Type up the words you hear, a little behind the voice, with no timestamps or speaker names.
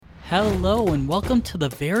Hello and welcome to the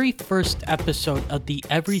very first episode of the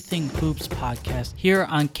Everything Hoops podcast here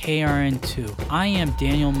on KRN2. I am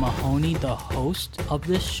Daniel Mahoney, the host of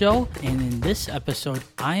this show, and in this episode,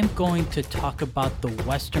 I am going to talk about the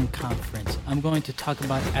Western Conference. I'm going to talk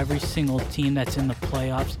about every single team that's in the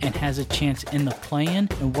playoffs and has a chance in the play-in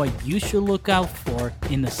and what you should look out for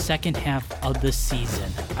in the second half of the season.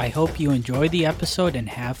 I hope you enjoy the episode and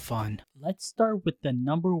have fun. Let's start with the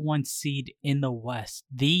number one seed in the West,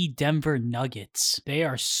 the Denver Nuggets. They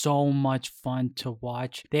are so much fun to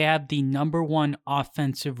watch. They have the number one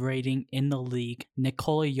offensive rating in the league.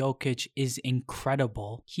 Nikola Jokic is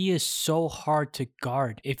incredible. He is so hard to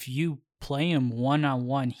guard. If you play him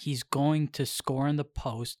one-on-one, he's going to score in the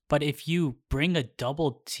post. But if you bring a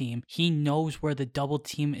double team, he knows where the double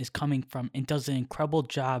team is coming from and does an incredible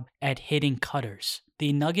job at hitting cutters.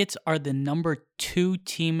 The Nuggets are the number 2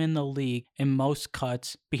 team in the league in most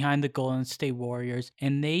cuts behind the Golden State Warriors,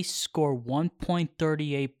 and they score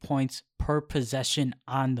 1.38 points per possession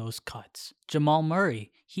on those cuts. Jamal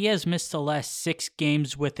Murray, he has missed the last 6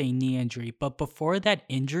 games with a knee injury, but before that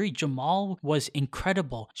injury, Jamal was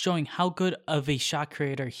incredible, showing how good of a shot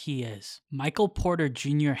creator he is. Michael Porter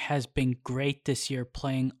Jr. has been great this year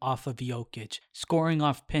playing off of Jokic, scoring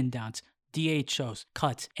off pin downs, DHOs,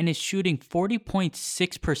 cuts, and is shooting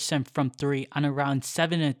 40.6% from 3 on around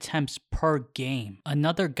 7 attempts per game.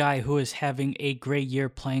 Another guy who is having a great year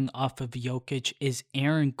playing off of Jokic is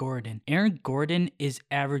Aaron Gordon. Aaron Gordon is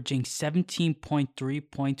averaging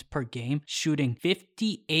 17.3 points per game, shooting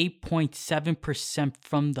 58.7%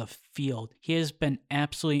 from the field. He has been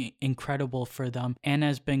absolutely incredible for them and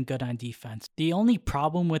has been good on defense. The only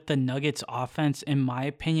problem with the Nuggets offense, in my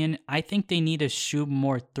opinion, I think they need to shoot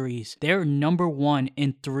more threes. They're number 1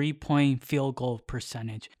 in 3-point field goal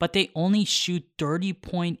percentage, but they only shoot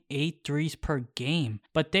 30.8 threes per game.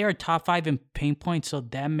 But they are top 5 in paint points, so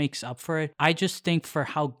that makes up for it. I just think for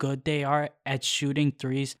how good they are at shooting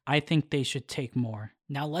threes, I think they should take more.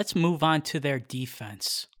 Now let's move on to their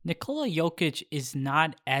defense. Nikola Jokic is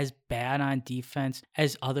not as bad on defense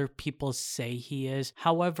as other people say he is.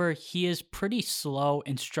 However, he is pretty slow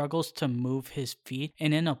and struggles to move his feet.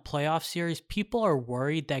 And in a playoff series, people are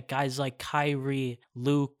worried that guys like Kyrie,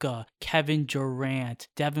 Luka, Kevin Durant,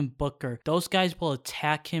 Devin Booker, those guys will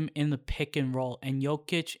attack him in the pick and roll, and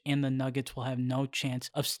Jokic and the Nuggets will have no chance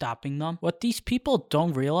of stopping them. What these people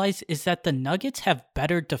don't realize is that the Nuggets have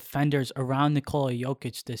better defenders around Nikola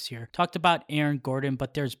Jokic this year. Talked about Aaron Gordon,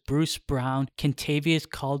 but there's Bruce Brown, Kentavious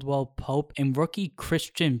Caldwell-Pope, and rookie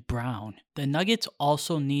Christian Brown. The Nuggets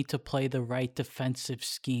also need to play the right defensive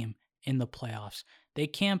scheme in the playoffs. They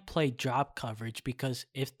can't play drop coverage because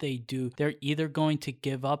if they do, they're either going to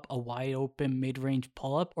give up a wide open mid-range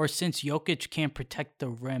pull-up, or since Jokic can't protect the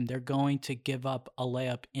rim, they're going to give up a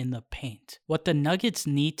layup in the paint. What the Nuggets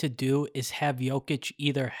need to do is have Jokic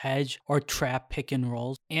either hedge or trap pick and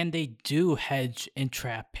rolls, and they do hedge and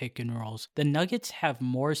trap pick and rolls. The Nuggets have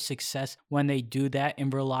more success when they do that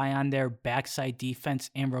and rely on their backside defense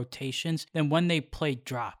and rotations than when they play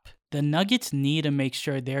drop. The Nuggets need to make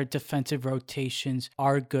sure their defensive rotations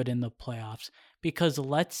are good in the playoffs, because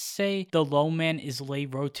let's say the low man is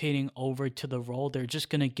late rotating over to the roll, they're just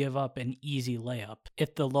going to give up an easy layup.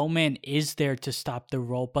 If the low man is there to stop the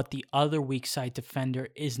roll, but the other weak side defender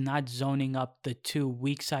is not zoning up the 2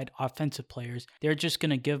 weak side offensive players, they're just going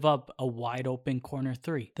to give up a wide open corner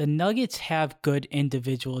 3. The Nuggets have good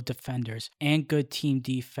individual defenders and good team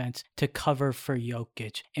defense to cover for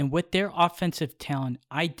Jokic, and with their offensive talent,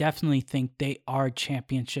 I definitely think they are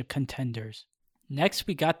championship contenders. Next,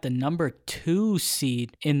 we got the number 2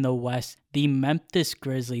 seed in the West, the Memphis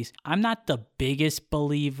Grizzlies. I'm not the biggest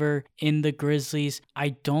believer in the Grizzlies. I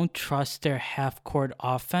don't trust their half-court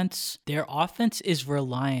offense. Their offense is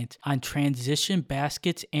reliant on transition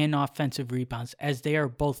baskets and offensive rebounds, as they are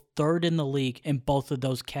both 3rd in the league in both of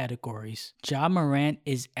those categories. Ja Morant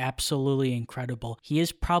is absolutely incredible. He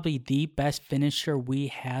is probably the best finisher we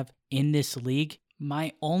have in this league.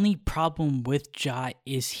 My only problem with Ja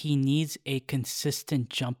is he needs a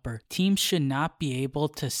consistent jumper. Teams should not be able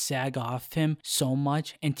to sag off him so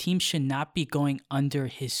much, and teams should not be going under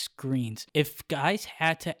his screens. If guys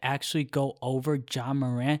had to actually go over Ja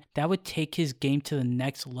Morant, that would take his game to the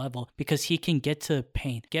next level because he can get to the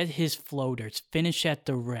paint, get his floaters, finish at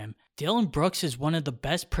the rim. Dillon Brooks is one of the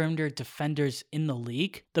best perimeter defenders in the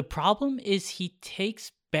league. The problem is he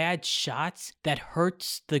takes bad shots that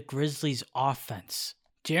hurts the Grizzlies offense.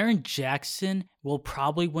 Jaren Jackson will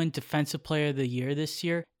probably win Defensive Player of the Year this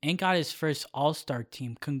year and got his first All-Star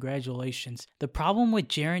team. Congratulations. The problem with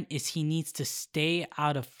Jaren is he needs to stay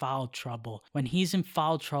out of foul trouble. When he's in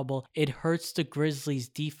foul trouble, it hurts the Grizzlies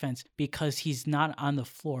defense because he's not on the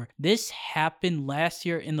floor. This happened last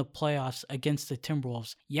year in the playoffs against the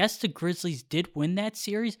Timberwolves. Yes, the Grizzlies did win that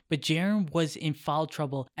series, but Jaren was in foul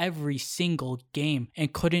trouble every single game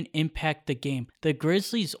and couldn't impact the game. The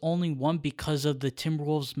Grizzlies only won because of the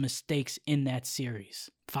Timberwolves' mistakes in that series.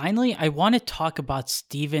 Finally, I want to talk about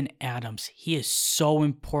Steven Adams. He is so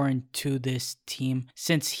important to this team.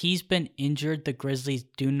 Since he's been injured, the Grizzlies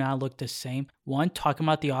do not look the same. One, talking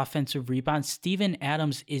about the offensive rebound, Steven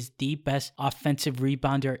Adams is the best offensive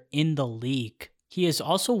rebounder in the league. He is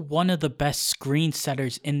also one of the best screen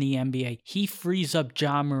setters in the NBA. He frees up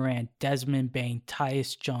Ja Morant, Desmond Bane,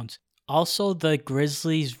 Tyus Jones. Also, the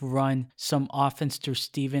Grizzlies run some offense through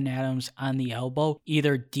Steven Adams on the elbow,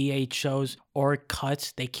 either DHOs or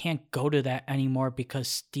cuts. They can't go to that anymore because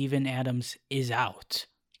Steven Adams is out.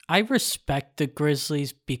 I respect the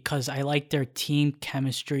Grizzlies because I like their team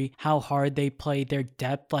chemistry, how hard they play, their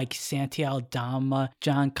depth like Santi Aldama,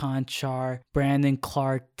 John Conchar, Brandon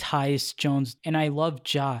Clark, Tyus Jones, and I love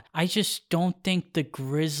Ja. I just don't think the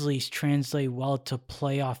Grizzlies translate well to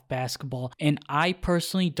playoff basketball, and I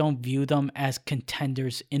personally don't view them as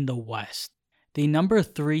contenders in the West. The number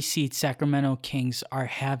 3 seed Sacramento Kings are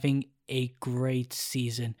having a great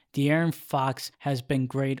season. De'Aaron Fox has been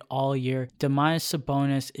great all year. Domantas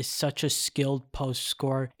Sabonis is such a skilled post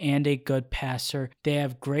scorer and a good passer. They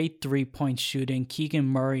have great three-point shooting. Keegan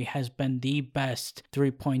Murray has been the best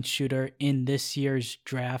three-point shooter in this year's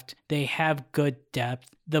draft. They have good depth.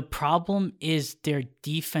 The problem is their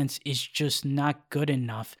defense is just not good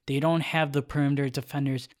enough. They don't have the perimeter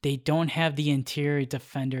defenders. They don't have the interior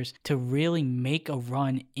defenders to really make a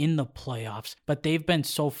run in the playoffs. But they've been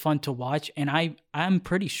so fun to watch, and I'm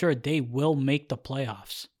pretty sure they will make the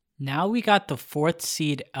playoffs. Now we got the 4th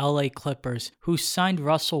seed LA Clippers, who signed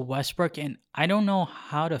Russell Westbrook, and I don't know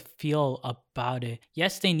how to feel about it.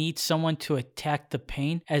 Yes, they need someone to attack the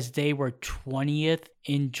paint as they were 20th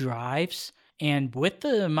in drives. And with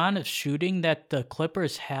the amount of shooting that the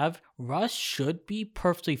Clippers have, Russ should be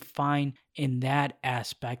perfectly fine in that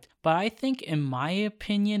aspect. But I think, in my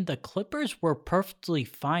opinion, the Clippers were perfectly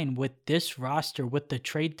fine with this roster with the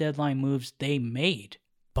trade deadline moves they made.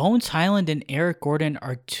 Bones Highland and Eric Gordon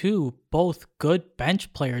are both good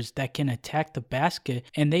bench players that can attack the basket,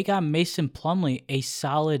 and they got Mason Plumlee, a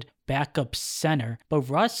solid backup center. But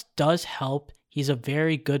Russ does help. He's a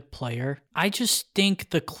very good player. I just think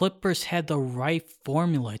the Clippers had the right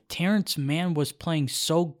formula. Terrence Mann was playing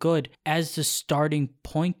so good as the starting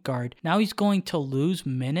point guard. Now he's going to lose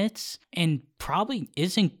minutes and probably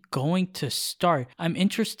isn't going to start. I'm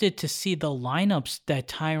interested to see the lineups that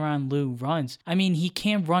Tyronn Lue runs. I mean, he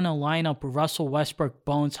can't run a lineup with Russell Westbrook,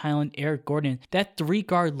 Bones Highland, Eric Gordon. That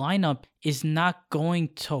 3-guard lineup is not going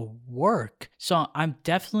to work. So I'm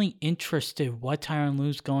definitely interested what Tyronn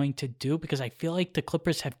Lue's going to do because I feel like the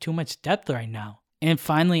Clippers have too much depth right now. And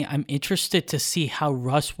finally, I'm interested to see how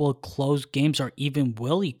Russ will close games, or even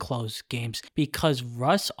will he close games, because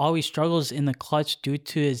Russ always struggles in the clutch due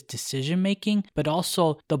to his decision making, but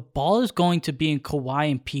also the ball is going to be in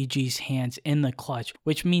Kawhi and PG's hands in the clutch,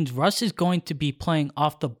 which means Russ is going to be playing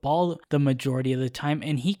off the ball the majority of the time,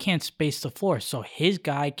 and he can't space the floor, so his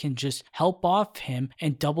guy can just help off him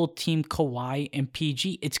and double team Kawhi and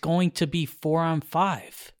PG. It's going to be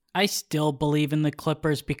 4-on-5. I still believe in the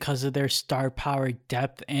Clippers because of their star power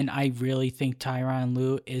depth, and I really think Tyronn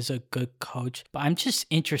Lue is a good coach, but I'm just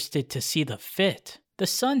interested to see the fit. The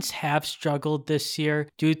Suns have struggled this year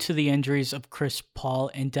due to the injuries of Chris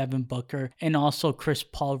Paul and Devin Booker, and also Chris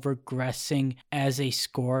Paul regressing as a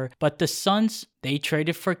scorer. But the Suns, they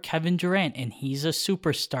traded for Kevin Durant, and he's a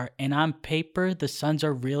superstar, and on paper, the Suns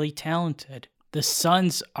are really talented. The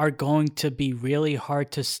Suns are going to be really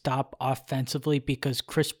hard to stop offensively because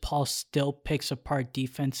Chris Paul still picks apart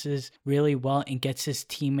defenses really well and gets his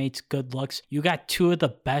teammates good looks. You got 2 of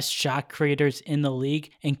the best shot creators in the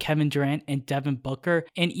league in Kevin Durant and Devin Booker.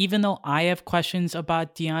 And even though I have questions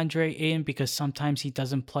about DeAndre Ayton because sometimes he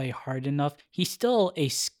doesn't play hard enough, he's still a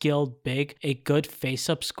skilled big, a good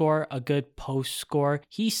face-up scorer, a good post scorer.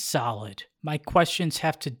 He's solid. My questions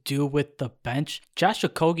have to do with the bench. Josh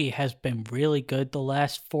Okogie has been really good the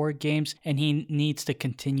last 4 games, and he needs to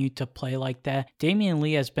continue to play like that. Damian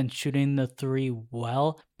Lee has been shooting the 3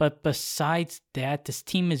 well, But besides that, this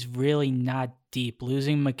team is really not deep.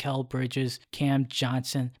 Losing Mikal Bridges, Cam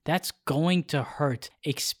Johnson, that's going to hurt,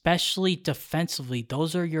 especially defensively.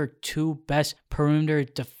 Those are your two best perimeter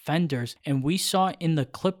defenders. And we saw in the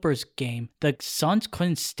Clippers game, the Suns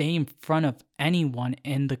couldn't stay in front of anyone,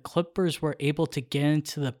 and the Clippers were able to get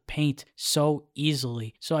into the paint so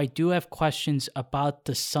easily. So I do have questions about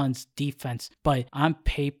the Suns defense, but on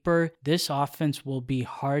paper, this offense will be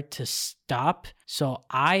hard to stop. So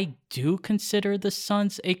I do consider the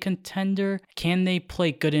Suns a contender. Can they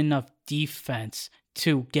play good enough defense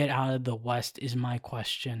to get out of the West is my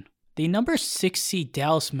question. The number 6 seed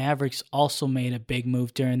Dallas Mavericks also made a big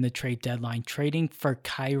move during the trade deadline, trading for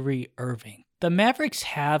Kyrie Irving. The Mavericks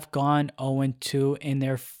have gone 0-2 in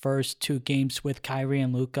their first 2 games with Kyrie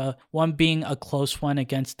and Luka, one being a close one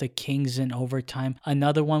against the Kings in overtime,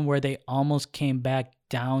 another one where they almost came back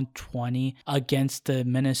down 20 against the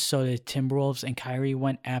Minnesota Timberwolves and Kyrie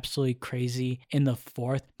went absolutely crazy in the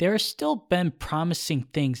fourth. There have still been promising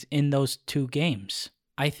things in those 2 games.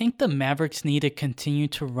 I think the Mavericks need to continue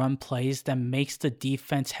to run plays that makes the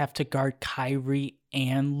defense have to guard Kyrie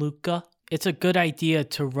and Luka. It's a good idea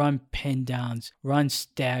to run pin downs, run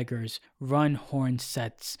staggers, run horn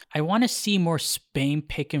sets. I want to see more Spain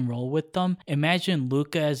pick and roll with them. Imagine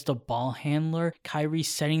Luka as the ball handler, Kyrie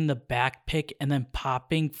setting the back pick and then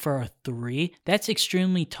popping for a 3. That's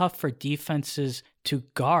extremely tough for defenses to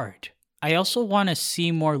guard. I also want to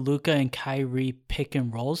see more Luka and Kyrie pick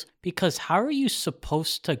and rolls because how are you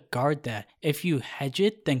supposed to guard that? If you hedge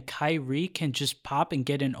it, then Kyrie can just pop and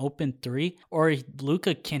get an open 3, or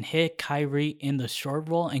Luka can hit Kyrie in the short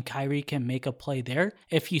roll and Kyrie can make a play there.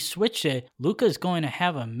 If you switch it, Luka is going to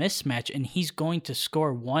have a mismatch and he's going to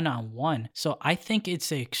score one-on-one. So I think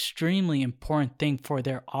it's an extremely important thing for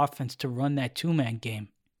their offense to run that 2-man game.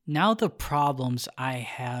 Now the problems I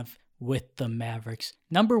have with the Mavericks.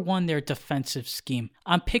 Number 1, their defensive scheme.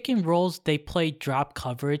 On pick and rolls, they play drop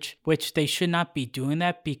coverage, which they should not be doing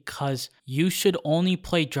that because you should only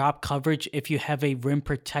play drop coverage if you have a rim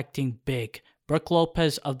protecting big. Brook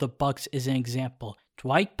Lopez of the Bucks is an example.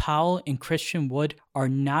 Dwight Powell and Christian Wood are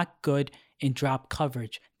not good in drop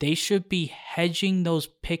coverage. They should be hedging those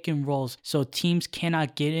pick and rolls so teams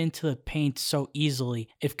cannot get into the paint so easily.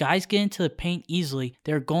 If guys get into the paint easily,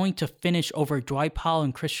 they're going to finish over Dwight Powell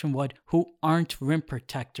and Christian Wood who aren't rim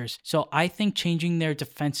protectors. So I think changing their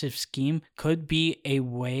defensive scheme could be a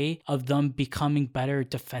way of them becoming better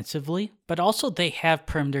defensively. But also they have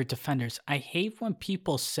perimeter defenders. I hate when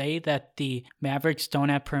people say that the Mavericks don't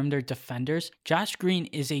have perimeter defenders. Josh Green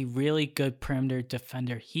is a really good perimeter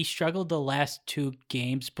defender. He struggled the last 2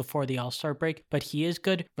 games before the All-Star break, but he is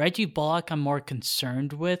good. Reggie Bullock I'm more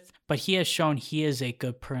concerned with, but he has shown he is a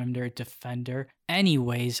good perimeter defender.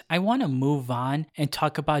 Anyways, I want to move on and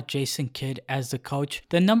talk about Jason Kidd as the coach.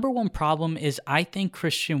 The number 1 problem is I think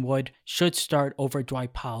Christian Wood should start over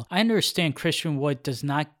Dwight Powell. I understand Christian Wood does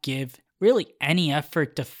not give really any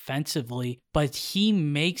effort defensively, but he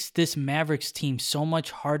makes this Mavericks team so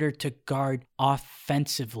much harder to guard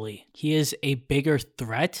offensively. He is a bigger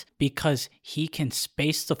threat because he can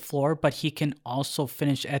space the floor, but he can also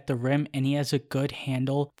finish at the rim and he has a good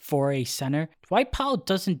handle for a center. Dwight Powell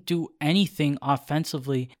doesn't do anything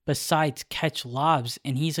offensively besides catch lobs,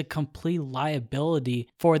 and he's a complete liability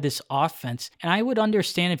for this offense. And I would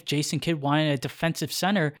understand if Jason Kidd wanted a defensive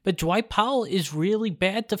center, but Dwight Powell is really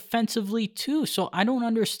bad defensively too. So I don't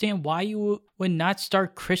understand why you would not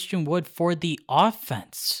start Christian Wood for the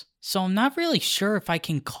offense. So I'm not really sure if I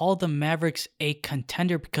can call the Mavericks a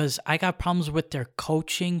contender because I got problems with their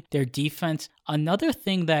coaching, their defense. Another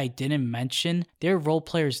thing that I didn't mention, their role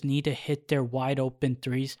players need to hit their wide open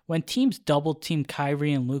 3s. When teams double team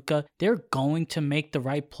Kyrie and Luka, they're going to make the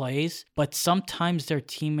right plays, but sometimes their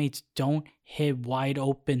teammates don't hit wide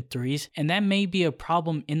open 3s, and that may be a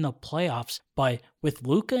problem in the playoffs. But with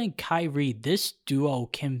Luka and Kyrie, this duo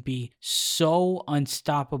can be so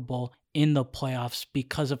unstoppable in the playoffs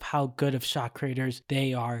because of how good of shot creators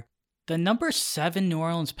they are. The number 7 New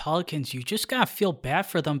Orleans Pelicans, you just gotta feel bad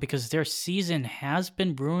for them because their season has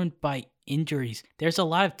been ruined by injuries. There's a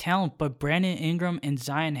lot of talent, but Brandon Ingram and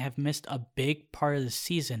Zion have missed a big part of the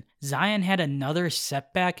season. Zion had another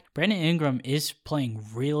setback. Brandon Ingram is playing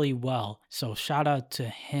really well, so shout out to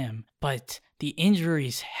him. But the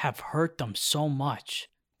injuries have hurt them so much.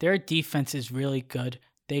 Their defense is really good.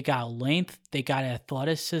 They got length, they got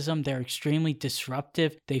athleticism, they're extremely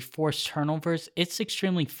disruptive, they force turnovers. It's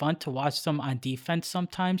extremely fun to watch them on defense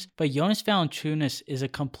sometimes, but Jonas Valanciunas is a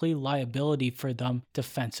complete liability for them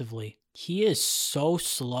defensively. He is so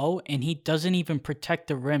slow and he doesn't even protect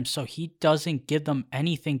the rim, so he doesn't give them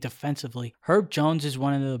anything defensively. Herb Jones is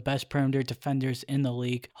one of the best perimeter defenders in the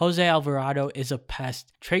league. Jose Alvarado is a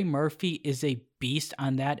pest. Trey Murphy is a beast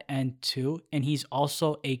on that end too, and he's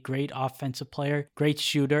also a great offensive player, great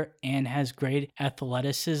shooter, and has great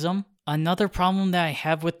athleticism. Another problem that I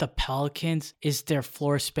have with the Pelicans is their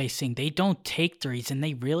floor spacing. They don't take threes and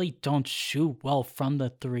they really don't shoot well from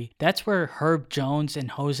the three. That's where Herb Jones and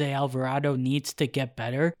Jose Alvarado needs to get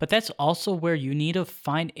better, but that's also where you need to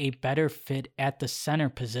find a better fit at the center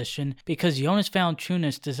position because Jonas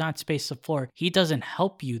Valanciunas does not space the floor. He doesn't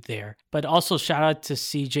help you there. But also shout out to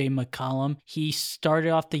CJ McCollum. He started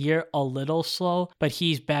off the year a little slow, but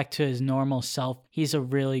he's back to his normal self. He's a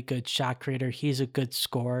really good shot creator. He's a good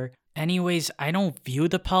scorer. Anyways, I don't view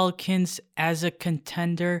the Pelicans as a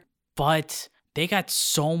contender, but they got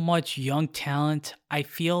so much young talent. I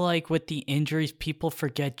feel like with the injuries, people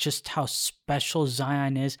forget just how special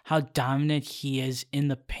Zion is, how dominant he is in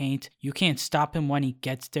the paint. You can't stop him when he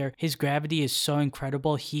gets there. His gravity is so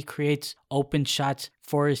incredible. He creates open shots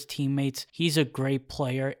for his teammates. He's a great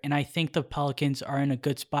player, and I think the Pelicans are in a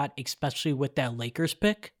good spot, especially with that Lakers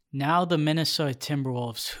pick. Now the Minnesota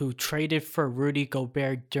Timberwolves, who traded for Rudy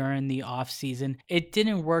Gobert during the offseason. It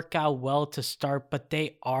didn't work out well to start, but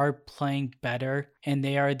they are playing better, and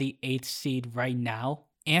they are the 8th seed right now.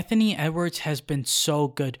 Anthony Edwards has been so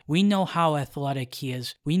good. We know how athletic he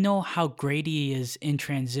is. We know how great he is in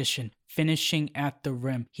transition, finishing at the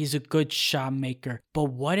rim. He's a good shot maker. But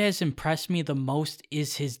what has impressed me the most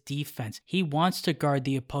is his defense. He wants to guard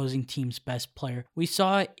the opposing team's best player. We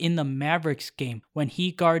saw it in the Mavericks game when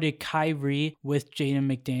he guarded Kyrie with Jaden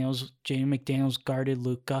McDaniels. Jaden McDaniels guarded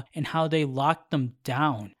Luka and how they locked them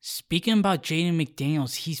down. Speaking about Jaden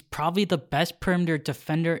McDaniels, he's probably the best perimeter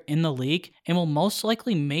defender in the league and will most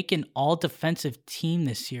likely make an all-defensive team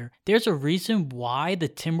this year. There's a reason why the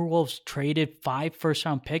Timberwolves traded 5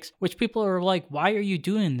 first-round picks, which people are like, why are you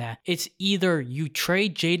doing that? It's either you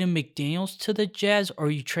trade Jaden McDaniels to the Jazz or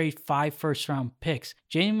you trade 5 first-round picks.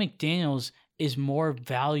 Jaden McDaniels is more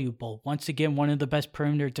valuable. Once again, one of the best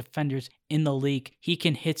perimeter defenders in the league. He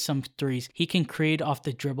can hit some threes. He can create off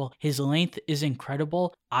the dribble. His length is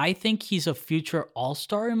incredible. I think he's a future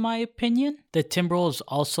all-star in my opinion. The Timberwolves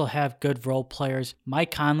also have good role players.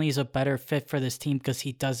 Mike Conley is a better fit for this team because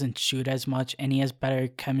he doesn't shoot as much and he has better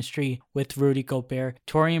chemistry with Rudy Gobert.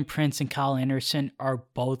 Taurean Prince and Kyle Anderson are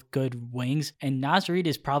both good wings, and Naz Reid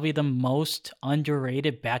is probably the most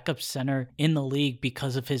underrated backup center in the league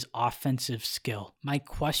because of his offensive skill. My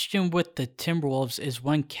question with the Timberwolves is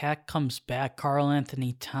when Cat comes back, Karl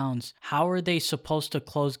Anthony Towns, how are they supposed to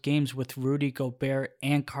close games with Rudy Gobert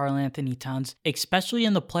and Karl Anthony Towns, especially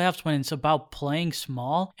in the playoffs when it's about playing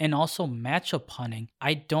small and also matchup hunting?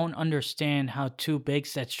 I don't understand how two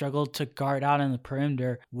bigs that struggle to guard out on the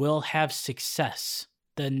perimeter will have success.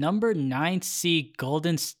 The number 9 seed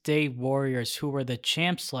Golden State Warriors, who were the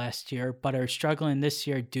champs last year but are struggling this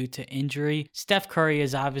year due to injury. Steph Curry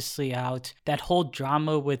is obviously out. That whole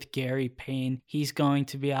drama with Gary Payne, he's going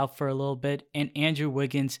to be out for a little bit. And Andrew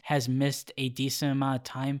Wiggins has missed a decent amount of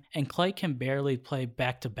time. And Klay can barely play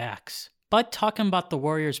back-to-backs. But talking about the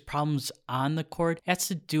Warriors' problems on the court, it has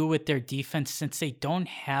to do with their defense since they don't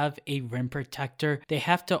have a rim protector. They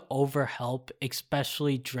have to overhelp,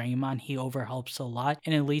 especially Draymond. He overhelps a lot,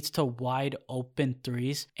 and it leads to wide open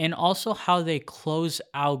threes. And also how they close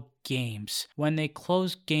out games. When they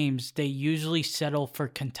close games, they usually settle for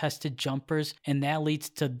contested jumpers, and that leads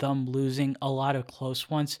to them losing a lot of close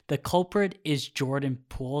ones. The culprit is Jordan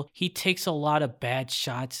Poole. He takes a lot of bad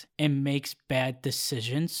shots and makes bad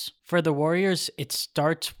decisions. For the Warriors, it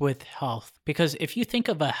starts with health. Because if you think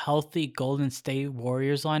of a healthy Golden State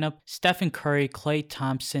Warriors lineup, Stephen Curry, Klay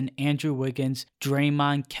Thompson, Andrew Wiggins,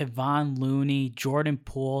 Draymond, Kevon Looney, Jordan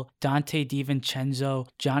Poole, Dante DiVincenzo,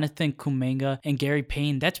 Jonathan Kuminga, and Gary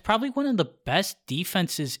Payne, that's probably one of the best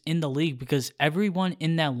defenses in the league because everyone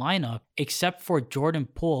in that lineup, except for Jordan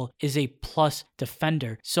Poole, is a plus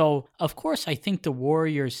defender. So, of course, I think the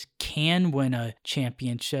Warriors can win a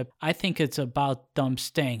championship. I think it's about them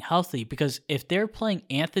staying healthy because if they're playing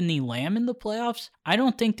Anthony Lamb in the playoffs, I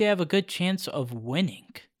don't think they have a good chance of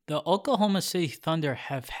winning. The Oklahoma City Thunder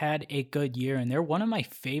have had a good year, and they're one of my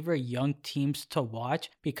favorite young teams to watch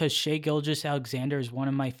because Shai Gilgeous-Alexander is one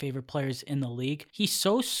of my favorite players in the league. He's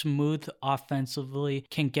so smooth offensively,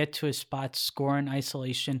 can get to his spots, score in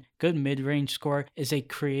isolation, good mid-range scorer, is a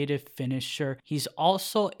creative finisher. He's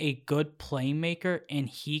also a good playmaker, and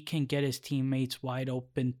he can get his teammates wide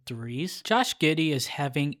open threes. Josh Giddey is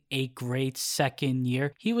having a great second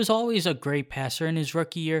year. He was always a great passer in his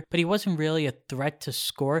rookie year, but he wasn't really a threat to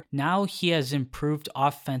score score. Now he has improved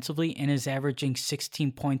offensively and is averaging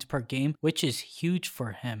 16 points per game, which is huge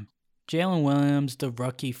for him. Jalen Williams, the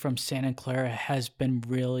rookie from Santa Clara, has been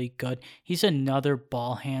really good. He's another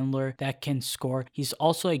ball handler that can score. He's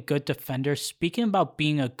also a good defender. Speaking about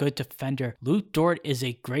being a good defender, Luke Dort is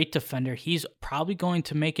a great defender. He's probably going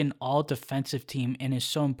to make an all-defensive team and is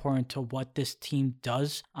so important to what this team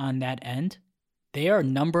does on that end. They are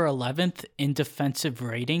number 11th in defensive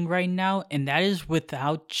rating right now, and that is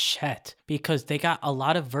without Chet because they got a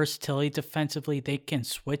lot of versatility defensively. They can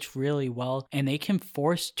switch really well, and they can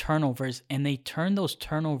force turnovers, and they turn those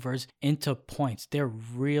turnovers into points. They're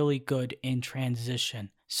really good in transition.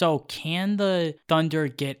 So can the Thunder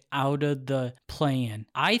get out of the play-in?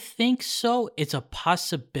 I think so. It's a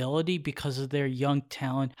possibility because of their young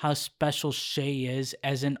talent, how special Shea is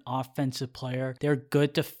as an offensive player. They're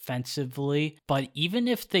good defensively, but even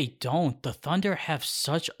if they don't, the Thunder have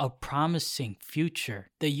such a promising future.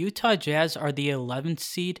 The Utah Jazz are the 11th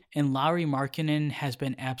seed, and Lauri Markkanen has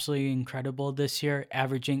been absolutely incredible this year,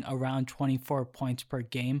 averaging around 24 points per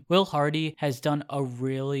game. Will Hardy has done a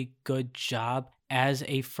really good job as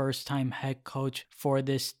a first-time head coach for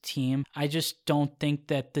this team. I just don't think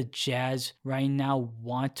that the Jazz right now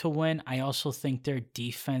want to win. I also think their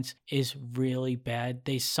defense is really bad.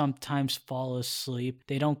 They sometimes fall asleep.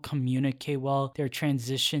 They don't communicate well. Their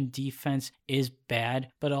transition defense is bad,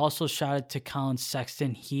 but also shout out to Colin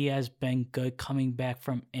Sexton. He has been good coming back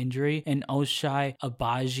from injury. And Ochai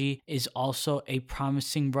Agbaji is also a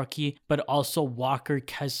promising rookie, but also Walker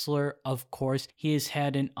Kessler, of course. He has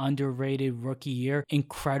had an underrated rookie year.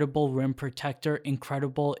 Incredible rim protector,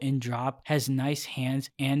 incredible in drop, has nice hands,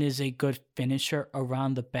 and is a good finisher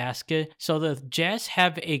around the basket. So the Jazz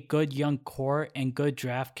have a good young core and good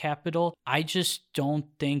draft capital. I just don't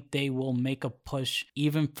think they will make a push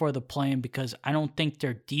even for the play-in because I don't think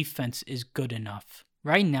their defense is good enough.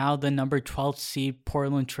 Right now, the number 12 seed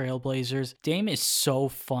Portland Trailblazers, Dame is so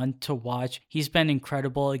fun to watch. He's been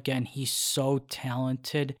incredible. Again, he's so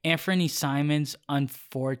talented. Anthony Simons,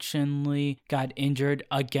 unfortunately, got injured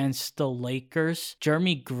against the Lakers.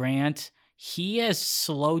 Jeremy Grant, he has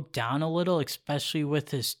slowed down a little, especially with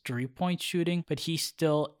his three-point shooting, but he's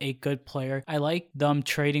still a good player. I like them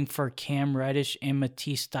trading for Cam Reddish and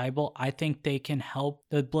Matisse Thybulle. I think they can help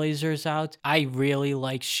the Blazers out. I really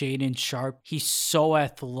like Shaedon Sharpe. He's so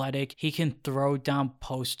athletic. He can throw down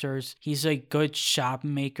posters. He's a good shot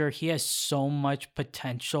maker. He has so much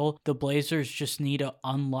potential. The Blazers just need to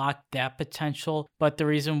unlock that potential. But the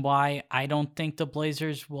reason why I don't think the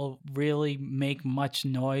Blazers will really make much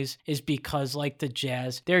noise is because like the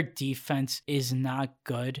Jazz, their defense is not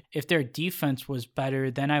good. If their defense was better,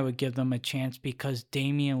 then I would give them a chance because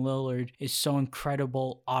Damian Lillard is so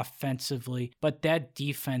incredible offensively, but that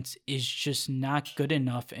defense is just not good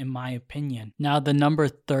enough in my opinion. Now the number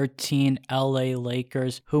 13 LA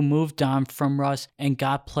Lakers, who moved on from Russ and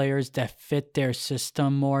got players that fit their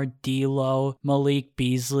system more, D'Lo, Malik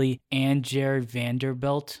Beasley, and Jared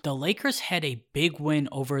Vanderbilt. The Lakers had a big win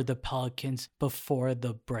over the Pelicans before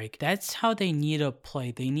the break. That's how they need to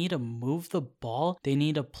play. They need to move the ball. They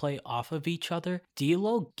need to play off of each other.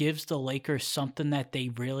 D'Lo gives the Lakers something that they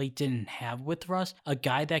really didn't have with Russ, a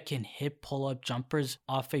guy that can hit pull-up jumpers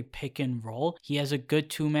off a pick and roll. He has a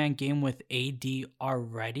good two-man game with AD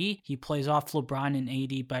already. He plays off LeBron and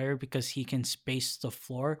AD better because he can space the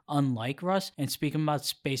floor, unlike Russ. And speaking about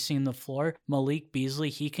spacing the floor, Malik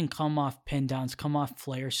Beasley, he can come off pin downs, come off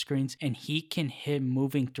flare screens, and he can hit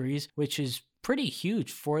moving threes, which is pretty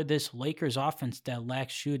huge for this Lakers offense that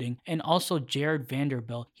lacks shooting. And also Jared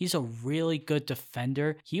Vanderbilt, he's a really good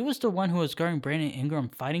defender. He was the one who was guarding Brandon Ingram,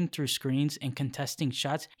 fighting through screens and contesting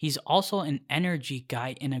shots. He's also an energy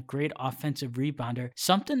guy and a great offensive rebounder,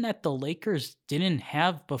 something that the Lakers didn't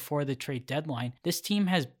have before the trade deadline. This team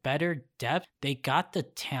has better depth. They got the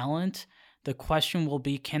talent. The question will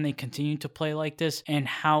be, can they continue to play like this? And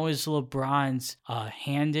how is LeBron's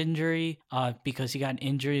hand injury? Because he got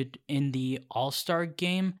injured in the All-Star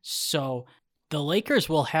game. So the Lakers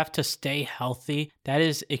will have to stay healthy. That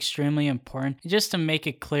is extremely important. Just to make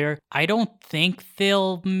it clear, I don't think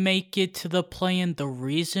they'll make it to the play-in. The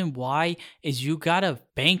reason why is you gotta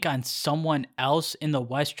bank on someone else in the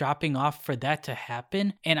West dropping off for that to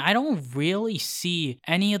happen. And I don't really see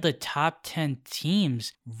any of the top 10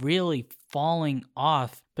 teams really falling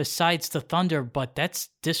off besides the Thunder, but that's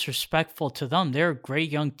disrespectful to them. They're a great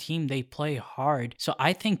young team. They play hard. So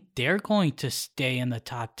I think they're going to stay in the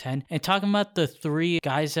top 10. And talking about the three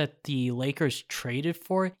guys that the Lakers traded traded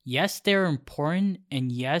for, yes, they're important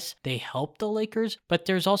and yes, they help the Lakers, but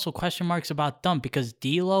there's also question marks about them because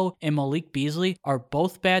D'Lo and Malik Beasley are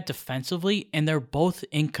both bad defensively and they're both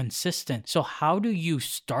inconsistent. So how do you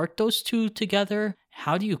start those two together?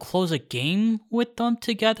 How do you close a game with them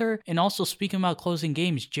together? And also speaking about closing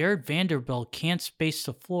games, Jared Vanderbilt can't space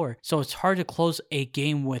the floor, so it's hard to close a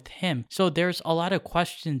game with him. So there's a lot of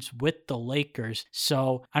questions with the Lakers.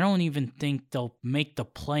 So I don't even think they'll make the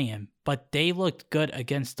play-in, but they looked good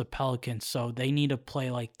against the Pelicans, so they need to play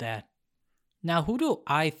like that. Now, who do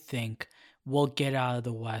I think will get out of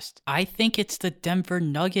the West? I think it's the Denver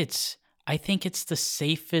Nuggets. I think it's the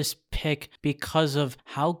safest pick because of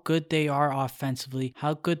how good they are offensively,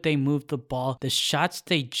 how good they move the ball, the shots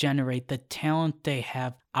they generate, the talent they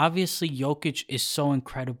have. Obviously, Jokic is so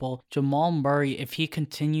incredible. Jamal Murray, if he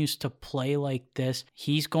continues to play like this,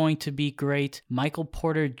 he's going to be great. Michael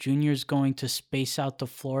Porter Jr. is going to space out the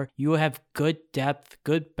floor. You have good depth,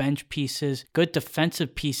 good bench pieces, good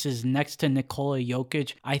defensive pieces next to Nikola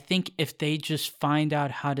Jokic. I think if they just find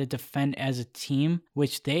out how to defend as a team,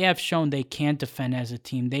 which they have shown they can defend as a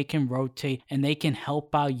team, they can rotate and they can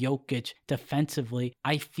help out Jokic defensively.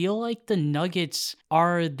 I feel like the Nuggets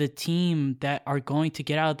are the team that are going to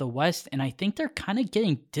get out of the West, and I think they're kind of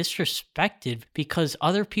getting disrespected because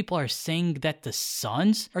other people are saying that the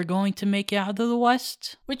Suns are going to make it out of the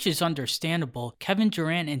West, which is understandable. Kevin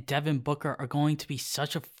Durant and Devin Booker are going to be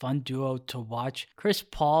such a fun duo to watch. Chris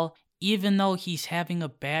Paul, even though he's having a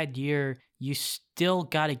bad year, you still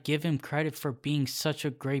got to give him credit for being such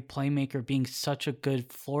a great playmaker, being such a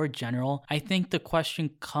good floor general. I think the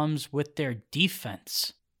question comes with their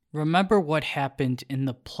defense. Remember what happened in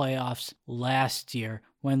the playoffs last year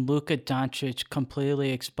when Luka Doncic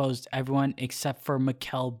completely exposed everyone except for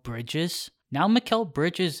Mikal Bridges? Now Mikal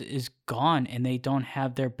Bridges is gone and they don't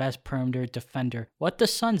have their best perimeter defender. What the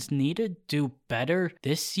Suns need to do better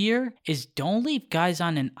this year is don't leave guys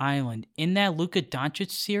on an island. In that Luka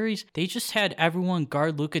Doncic series, they just had everyone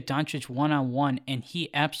guard Luka Doncic one-on-one and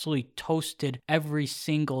he absolutely toasted every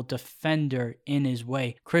single defender in his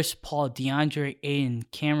way. Chris Paul, DeAndre Ayton,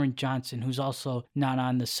 Cameron Johnson, who's also not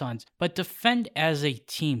on the Suns. But defend as a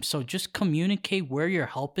team. So just communicate where your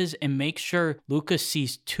help is and make sure Luka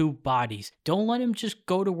sees two bodies. Don't let him just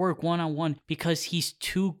go to work one-on-one because he's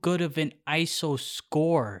too good of an ISO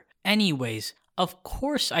scorer. Anyways, of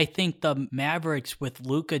course, I think the Mavericks with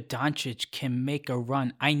Luka Doncic can make a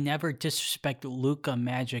run. I never disrespect Luka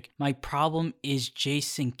Magic. My problem is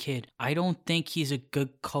Jason Kidd. I don't think he's a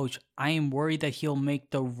good coach. I am worried that he'll make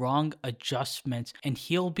the wrong adjustments and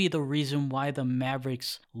he'll be the reason why the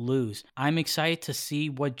Mavericks lose. I'm excited to see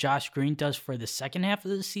what Josh Green does for the second half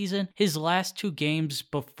of the season. His last two games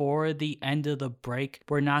before the end of the break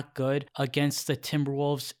were not good against the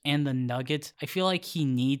Timberwolves and the Nuggets. I feel like he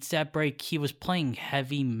needs that break. He was playing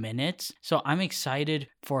heavy minutes, so I'm excited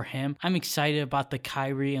for him. I'm excited about the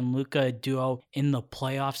Kyrie and Luka duo in the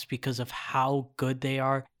playoffs because of how good they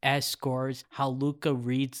are as scorers, how Luka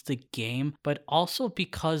reads the game, but also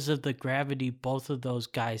because of the gravity both of those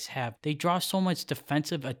guys have. They draw so much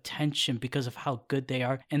defensive attention because of how good they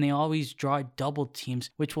are, and they always draw double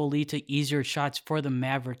teams, which will lead to easier shots for the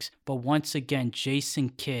Mavericks. But once again, Jason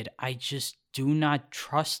Kidd, I just do not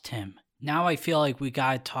trust him. Now I feel like we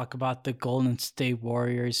gotta talk about the Golden State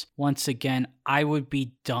Warriors. Once again, I would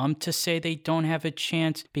be dumb to say they don't have a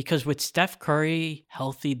chance because with Steph Curry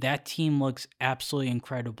healthy, that team looks absolutely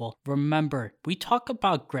incredible. Remember, we talk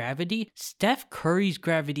about gravity. Steph Curry's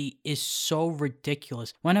gravity is so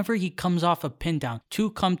ridiculous. Whenever he comes off a pin down,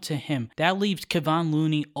 two come to him. That leaves Kevon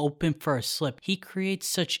Looney open for a slip. He creates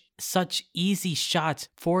such easy shots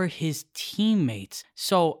for his teammates.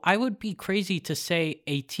 So I would be crazy to say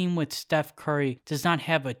a team with Steph Curry does not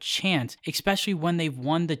have a chance, especially when they've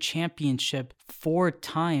won the championship 4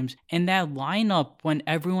 times. And that lineup, when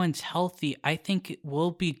everyone's healthy, I think it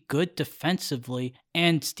will be good defensively.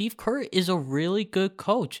 And Steve Kerr is a really good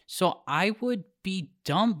coach. So I would be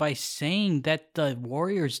dumb by saying that the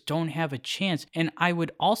Warriors don't have a chance. And I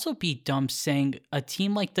would also be dumb saying a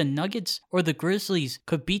team like the Nuggets or the Grizzlies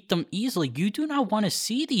could beat them easily. You do not want to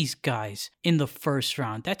see these guys in the first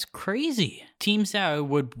round. That's crazy. Teams that I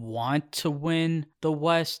would want to win the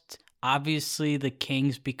West, obviously the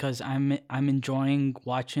Kings, because I'm enjoying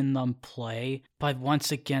watching them play. But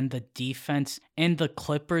once again, the defense, and the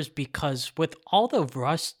Clippers, because with all the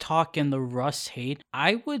Russ talk and the Russ hate,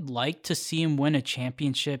 I would like to see him win a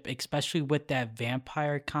championship, especially with that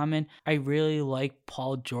vampire comment. I really like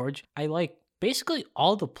Paul George. I like basically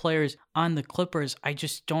all the players on the Clippers. I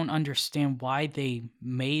just don't understand why they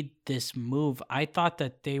made this move. I thought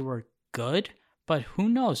that they were good, but who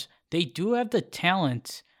knows? They do have the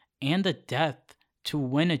talent and the depth to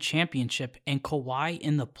win a championship, and Kawhi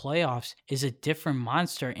in the playoffs is a different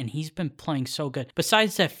monster, and he's been playing so good.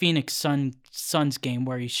 Besides that Phoenix Suns game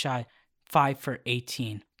where he shot 5 for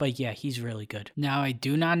 18. But yeah, he's really good. Now, I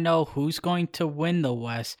do not know who's going to win the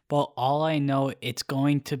West, but all I know, it's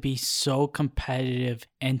going to be so competitive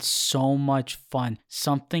and so much fun.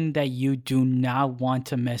 Something that you do not want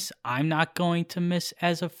to miss. I'm not going to miss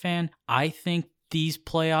as a fan. I think these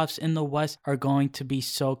playoffs in the West are going to be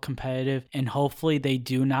so competitive, and hopefully they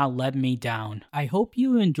do not let me down. I hope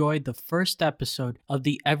you enjoyed the first episode of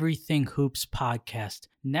the Everything Hoops podcast.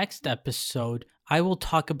 Next episode, I will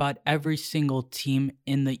talk about every single team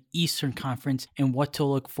in the Eastern Conference and what to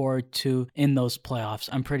look forward to in those playoffs.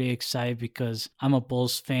 I'm pretty excited because I'm a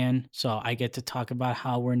Bulls fan, so I get to talk about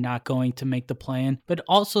how we're not going to make the play-in, but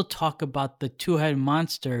also talk about the two-headed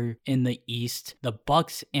monster in the East, the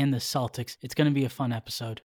Bucks and the Celtics. It's going to be a fun episode.